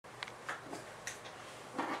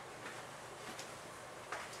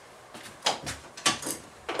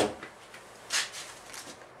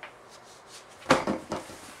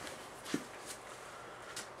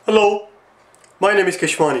Hello, my name is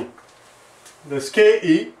Keshwani. That's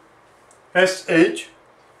K-E-S-H-W-A-N-I,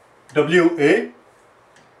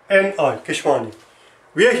 Keshwani.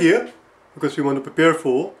 We are here because we want to prepare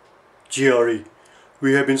for GRE.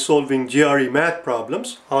 We have been solving GRE math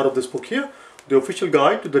problems out of this book here, the official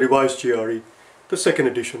guide to the revised GRE, the second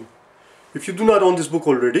edition. If you do not own this book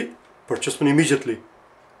already, purchase one immediately.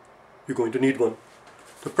 You're going to need one.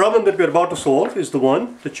 The problem that we are about to solve is the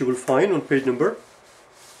one that you will find on page number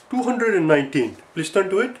 219. Please turn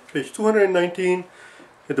to it, page 219.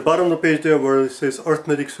 At the bottom of the page there where it says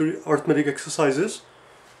arithmetic exercises.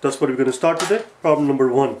 That's what we're going to start today. Problem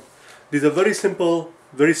number 1. These are very simple,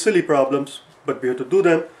 very silly problems, but we have to do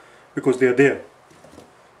them because they are there.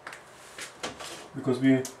 Because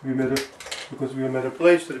we made a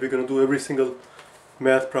pledge that we're going to do every single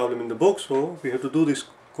math problem in the book, so we have to do these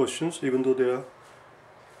questions even though they are,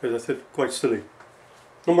 as I said, quite silly.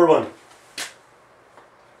 Number 1.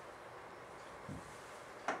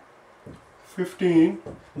 15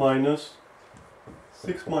 minus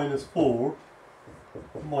 6 minus 4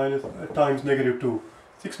 times negative 2.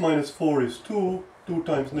 6 minus 4 is 2. 2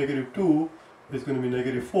 times negative 2 is going to be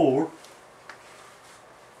negative 4.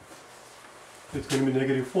 It's going to be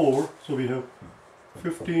negative 4. So we have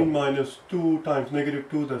 15 minus 2 times negative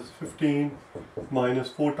 2, that's 15, minus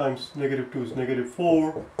 4 times negative 2 is negative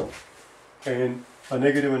 4. And a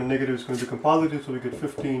negative and a negative is going to become positive, so we get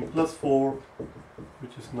 15 plus 4,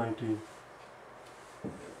 which is 19.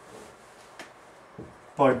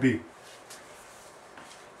 Part B.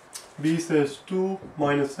 B says 2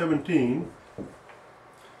 minus 17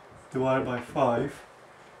 divided by 5.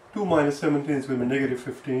 2 minus 17 is going to be negative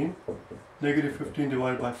 15. Negative 15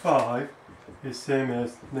 divided by 5 is same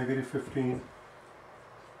as negative 15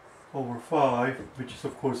 over 5, which is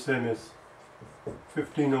of course same as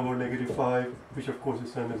 15 over negative 5, which of course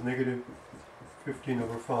is same as negative 15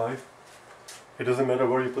 over 5. It doesn't matter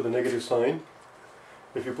where you put the negative sign.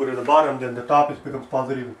 If you put it at the bottom, then the top becomes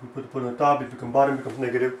positive. If you put it on the top, bottom becomes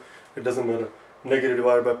negative. It doesn't matter. Negative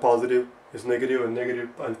divided by positive is negative,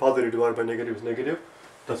 and positive divided by negative is negative.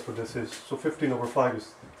 That's what this is. So 15 over 5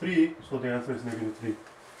 is 3, so the answer is negative 3.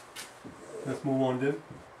 Let's move on then.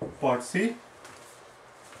 Part C.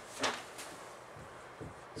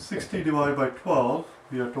 60 divided by 12,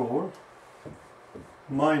 we are told,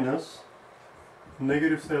 minus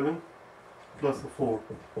negative 7 plus a 4.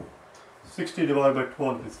 60 divided by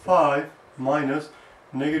 12 is 5, minus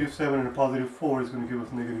negative 7 and a positive 4 is going to give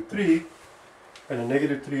us negative 3. And a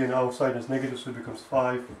negative 3 and outside is negative, so it becomes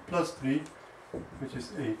 5 plus 3, which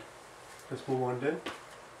is 8. Let's move on then.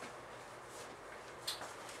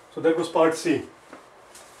 So that was part C.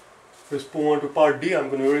 Let's move on to part D. I'm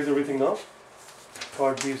going to erase everything now.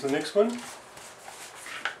 Part D is the next one.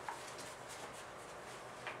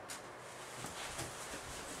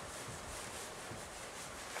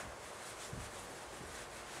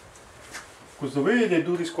 Because the way they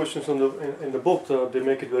do these questions in the book, they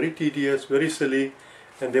make it very tedious, very silly,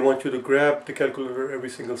 and they want you to grab the calculator every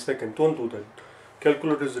single second. Don't do that.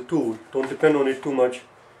 Calculator is a tool. Don't depend on it too much.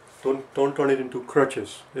 Don't turn it into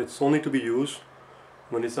crutches. It's only to be used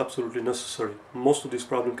when it's absolutely necessary. Most of these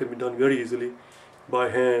problems can be done very easily by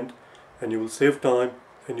hand, and you will save time,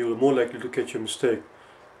 and you will be more likely to catch a mistake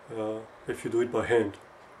if you do it by hand.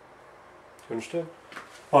 You understand?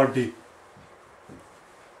 Part D.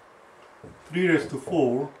 3 raised to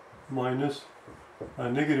 4 minus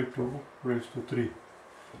negative 2 raised to 3.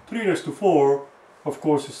 3 raised to 4, of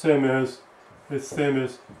course, is same as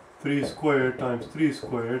 3 squared times 3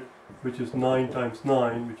 squared, which is 9 times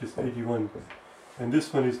 9, which is 81. And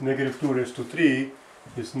this one is negative 2 raised to 3,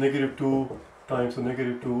 is negative 2 times a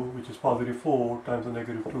negative 2, which is positive 4, times a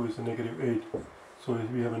negative 2 is a negative 8. So if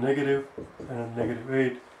we have a negative and a negative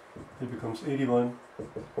 8, it becomes 81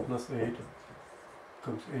 plus 8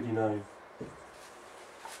 becomes 89.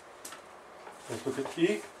 Let's look at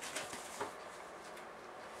E.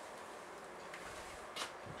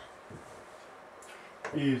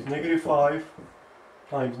 E is negative 5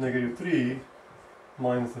 times negative 3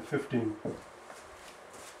 minus the 15.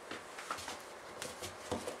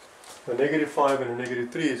 The negative 5 and a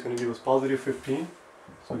negative 3 is going to give us positive 15.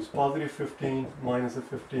 So it's positive 15 minus a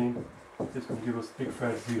 15 is going to give us big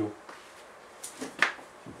fat 0.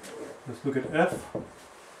 Let's look at F.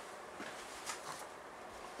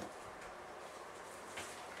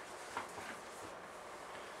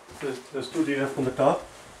 Let's do the F on the top.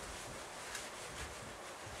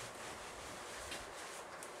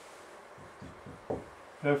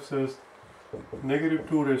 F says negative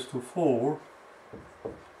 2 raised to 4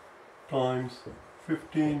 times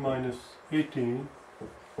 15 minus 18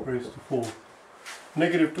 raised to 4.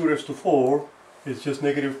 Negative 2 raised to 4 is just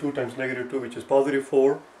negative 2 times negative 2, which is positive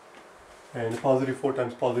 4, and positive 4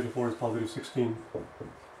 times positive 4 is positive 16.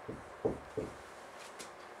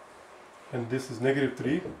 And this is negative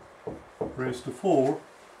 3 raised to 4,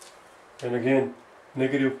 and again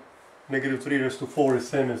negative 3 raised to 4 is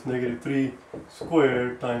same as negative 3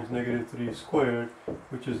 squared times negative 3 squared,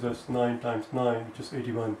 which is just 9 times 9, which is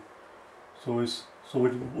 81. So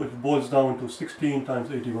it boils down to 16 times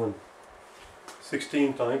 81.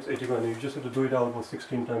 16 times 81. You just have to do it out what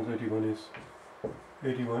 16 times 81 is.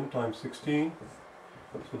 81 times 16.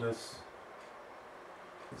 So that's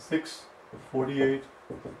 6, 48,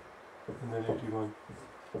 and then 81.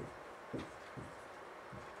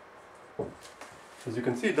 As you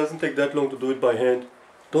can see, it doesn't take that long to do it by hand.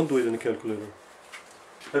 Don't do it in a calculator.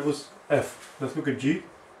 That was F. Let's look at G.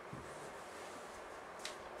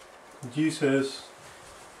 G says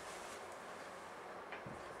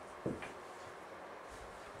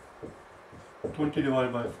 (20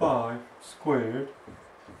 divided by 5 squared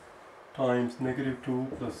times negative 2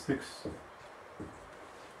 plus 6).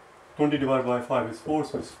 20 divided by 5 is 4,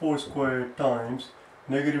 so it's 4 squared times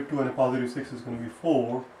negative 2 and a positive 6 is going to be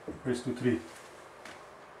 4 raised to 3.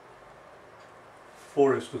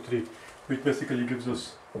 4 raised to 3, which basically gives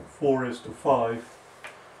us 4 raised to 5,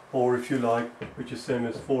 or if you like, which is same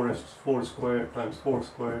as 4 squared times 4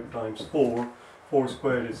 squared times 4. 4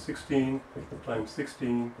 squared is 16 times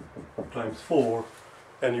 16 times 4,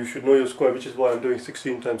 and you should know your square, which is why I'm doing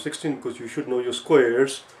 16 times 16, because you should know your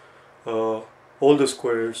squares, all the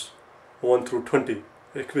squares 1 through 20,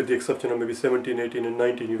 with the exception of maybe 17, 18 and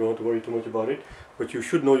 19. You don't have to worry too much about it, but you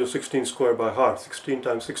should know your 16 square by heart. 16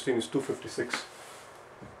 times 16 is 256.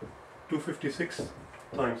 256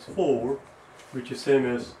 times 4, which is same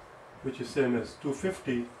as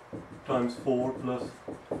 250 times 4 plus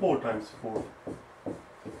 4 times 4.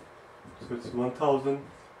 So it's 1000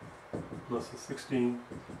 plus a 16,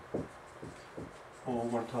 or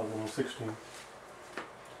 1016.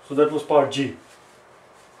 So that was part G.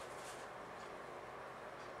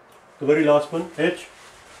 The very last one, H.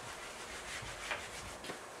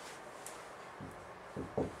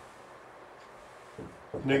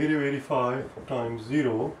 Negative 85 times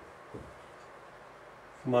 0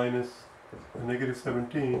 minus negative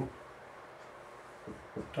 17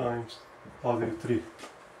 times positive 3.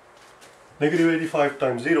 Negative 85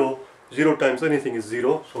 times 0, 0 times anything is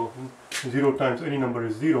 0, so 0 times any number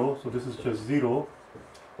is 0, so this is just 0,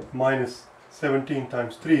 minus 17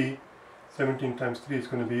 times 3, 17 times 3 is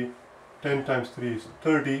going to be 10 times 3 is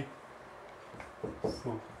 30,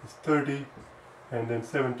 so it's 30, and then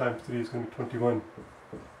 7 times 3 is going to be 21,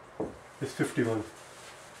 it's 51.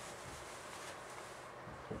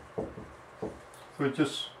 So it's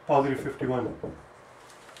just positive 51.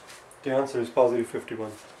 The answer is positive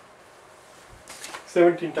 51.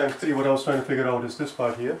 17 times 3, what I was trying to figure out is this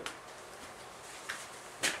part here.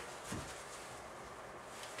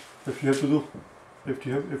 If you have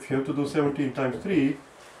to do 17 times 3,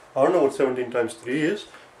 I don't know what 17 times 3 is,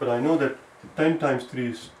 but I know that 10 times 3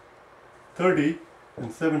 is 30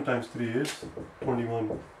 and 7 times 3 is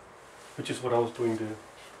 21, which is what I was doing there.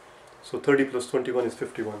 So 30 plus 21 is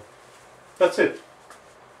 51. That's it.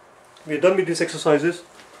 We're done with these exercises.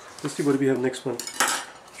 Let's see what we have next one.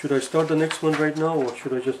 Should I start the next one right now, or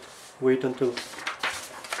should I just wait until...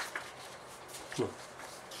 No.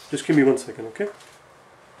 Just give me 1 second, okay?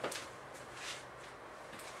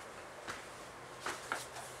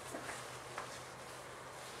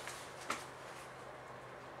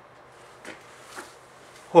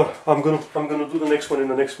 Well, I'm gonna do the next one in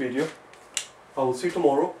the next video. I will see you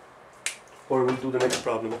tomorrow, or we'll do the next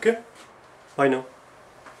problem, okay? Bye now.